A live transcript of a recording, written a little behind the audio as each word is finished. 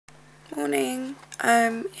Morning.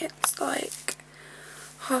 It's like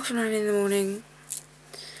 9:30 in the morning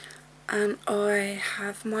and I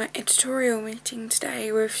have my editorial meeting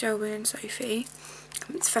today with Shelby and Sophie.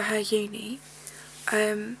 It's for her uni.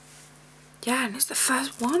 Yeah, and it's the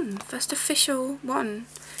first official one.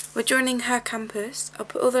 We're joining her campus. I'll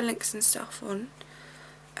put all the links and stuff on.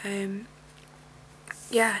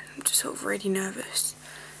 Yeah, I'm just sort of really nervous,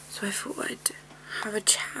 so I thought I'd have a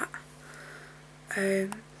chat.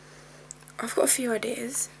 I've got a few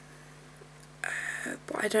ideas,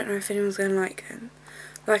 but I don't know if anyone's going to like them.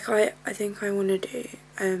 Like, I think I want to do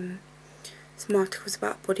some articles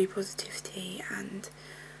about body positivity, and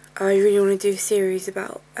I really want to do a series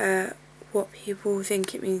about what people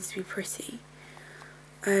think it means to be pretty.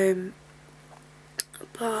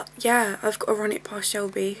 But yeah, I've got to run it past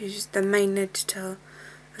Shelby, who's the main editor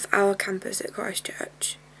of our campus at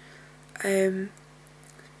Christchurch.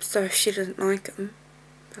 So if she doesn't like them,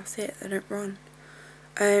 that's it, they don't run.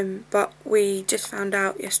 But we just found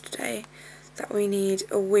out yesterday that we need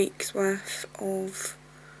a week's worth of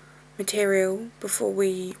material before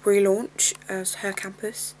we relaunch as her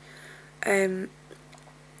campus.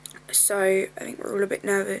 So I think we're all a bit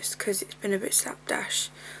nervous because it's been a bit slapdash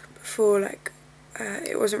before. Like,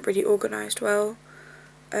 it wasn't really organised well,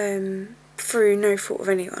 through no fault of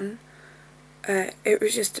anyone. It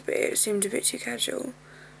was just it seemed a bit too casual.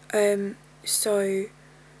 So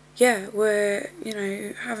yeah, we're,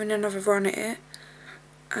 having another run at it,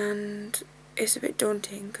 and it's a bit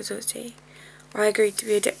daunting because obviously I agreed to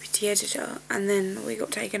be a deputy editor and then we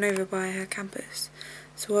got taken over by her campus,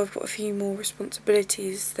 so I've got a few more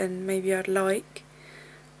responsibilities than maybe I'd like,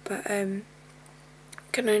 but can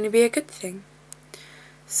only be a good thing.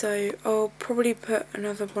 So I'll probably put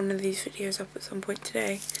another one of these videos up at some point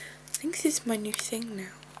today. I think this is my new thing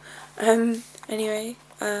now. Anyway,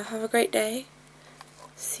 have a great day.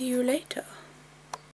 See you later.